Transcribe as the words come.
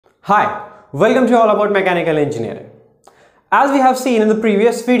Hi, welcome to All About Mechanical Engineering. As we have seen in the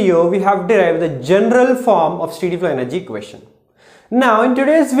previous video, we have derived the general form of steady flow energy equation. Now in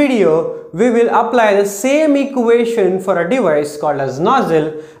today's video, we will apply the same equation for a device called as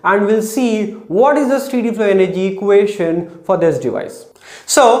nozzle, and we'll see what is the steady flow energy equation for this device.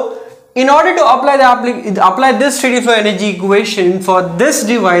 So in order to apply this steady flow energy equation for this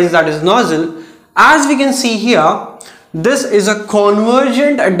device, that is nozzle, as we can see here, this is a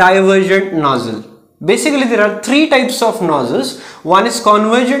convergent divergent nozzle. Basically, there are three types of nozzles. One is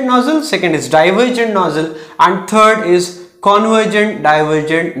convergent nozzle, second is divergent nozzle, and third is convergent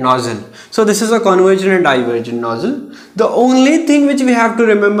divergent nozzle. So this is a convergent and divergent nozzle. The only thing which we have to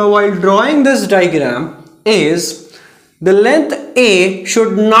remember while drawing this diagram is the length A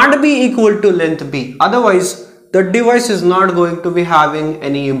should not be equal to length B. Otherwise, the device is not going to be having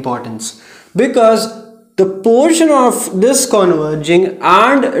any importance, because the portion of this converging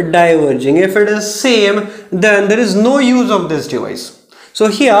and diverging, if it is same, then there is no use of this device. So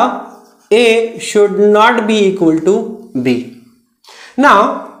here A should not be equal to B.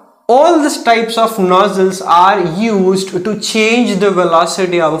 Now all these types of nozzles are used to change the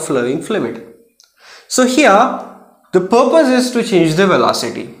velocity of a flowing fluid. So here the purpose is to change the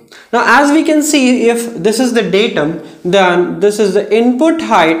velocity. Now as we can see, if this is the datum, then this is the input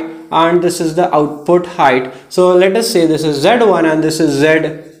height and this is the output height. So let us say this is Z1 and this is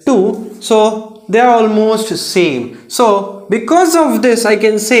Z2. So they are almost same. So because of this, I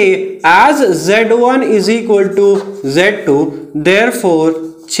can say as Z1 is equal to Z2,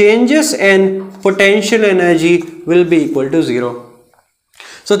 therefore changes in potential energy will be equal to 0.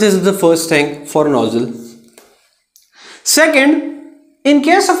 So this is the first thing for nozzle. Second, in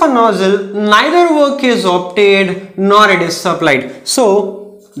case of a nozzle, neither work is obtained nor it is supplied. So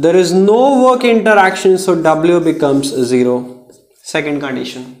there is no work interaction, so W becomes 0. Second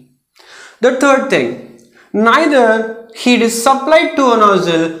condition. The third thing, neither heat is supplied to a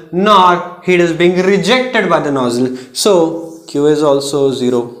nozzle nor heat is being rejected by the nozzle. So Q is also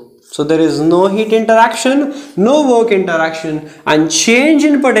 0. So there is no heat interaction, no work interaction, and change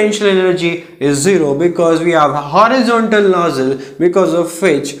in potential energy is 0, because we have a horizontal nozzle, because of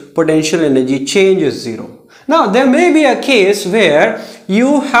which potential energy change is 0. Now there may be a case where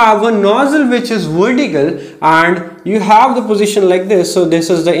you have a nozzle which is vertical and you have the position like this. So this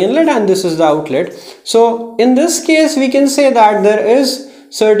is the inlet and this is the outlet. So in this case we can say that there is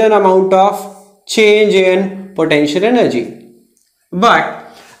certain amount of change in potential energy.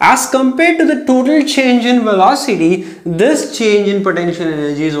 But as compared to the total change in velocity, this change in potential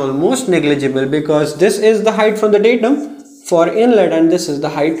energy is almost negligible, because this is the height from the datum for inlet and this is the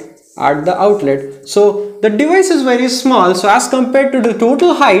height at the outlet. So the device is very small, so as compared to the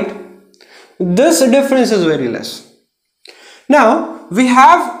total height, this difference is very less. Now we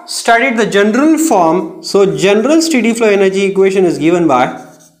have studied the general form. So general steady flow energy equation is given by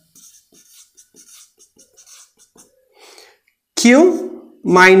Q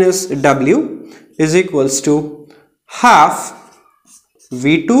minus W is equals to half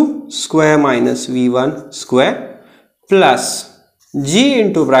V2 square minus V1 square plus G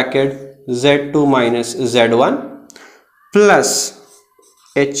into bracket Z2 minus Z1 plus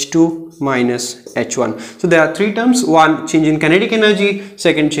H2 minus H1. So there are three terms: one, change in kinetic energy;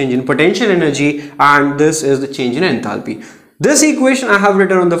 second, change in potential energy; and this is the change in enthalpy. This equation I have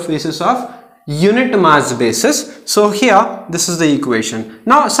written on the basis of unit mass basis. So here this is the equation.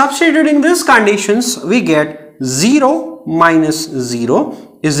 Now substituting these conditions, we get 0 minus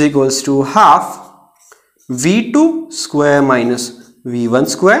 0 is equals to half V2 square minus V1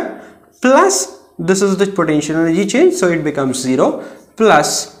 square plus this is the potential energy change, so it becomes 0,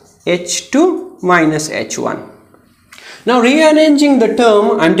 plus H2 minus H1. Now rearranging the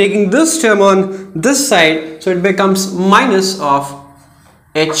term, I am taking this term on this side, so it becomes minus of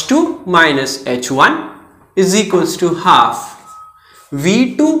H2 minus H1 is equals to half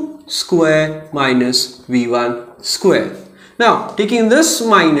V2 square minus V1 square. Now taking this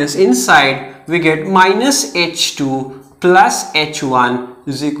minus inside, we get minus H2 plus H1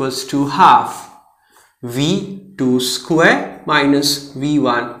 is equals to half V2 square minus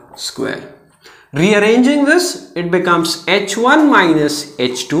V1 square. Rearranging this, it becomes H1 minus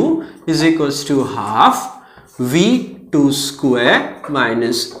H2 is equals to half V2 square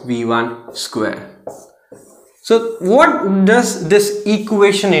minus V1 square. So what does this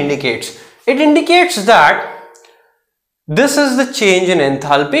equation indicate? It indicates that this is the change in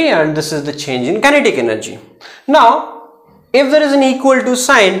enthalpy and this is the change in kinetic energy. Now if there is an equal to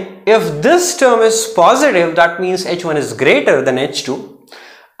sign, if this term is positive, that means H1 is greater than H2,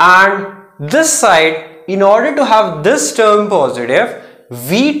 and this side, in order to have this term positive,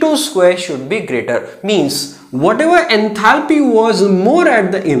 V2 square should be greater. Means whatever enthalpy was more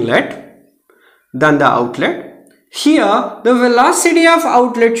at the inlet than the outlet, here the velocity of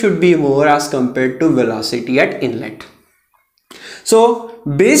outlet should be more as compared to velocity at inlet. So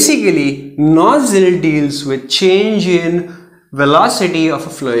basically nozzle deals with change in velocity of a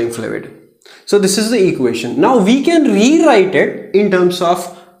flowing fluid. So this is the equation. Now we can rewrite it in terms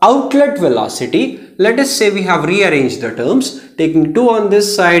of outlet velocity. Let us say we have rearranged the terms. Taking 2 on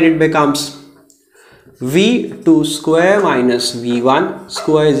this side, it becomes V2 square minus V1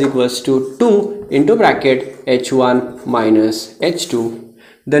 square is equals to 2 into bracket H1 minus H2.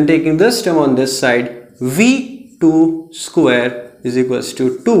 Then taking this term on this side, V2 square is equals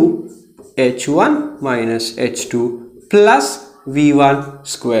to 2 H1 minus H2 plus V1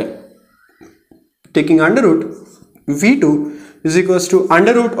 square. Taking under root, V2 is equals to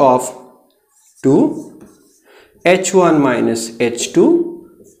under root of 2 H1 minus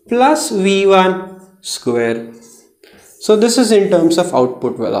H2 plus V1 square. So this is in terms of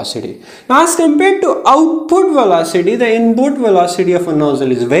output velocity. Now as compared to output velocity, the input velocity of a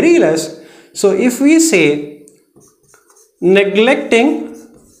nozzle is very less. So if we say neglecting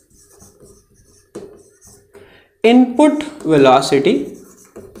input velocity,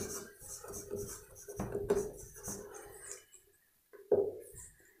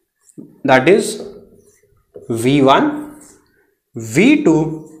 that is V1,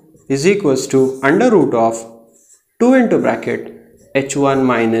 V2 is equals to under root of 2 into bracket H1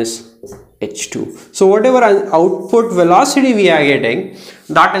 minus H2. So whatever output velocity we are getting,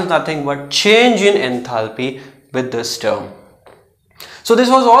 that is nothing but change in enthalpy with this term. So this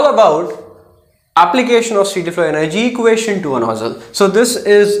was all about application of steady flow energy equation to a nozzle. So this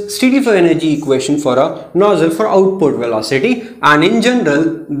is steady flow energy equation for a nozzle for output velocity, and in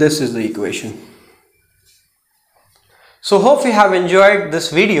general this is the equation. So hope you have enjoyed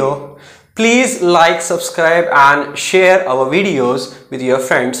this video. Please like, subscribe and share our videos with your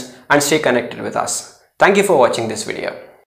friends and stay connected with us. Thank you for watching this video.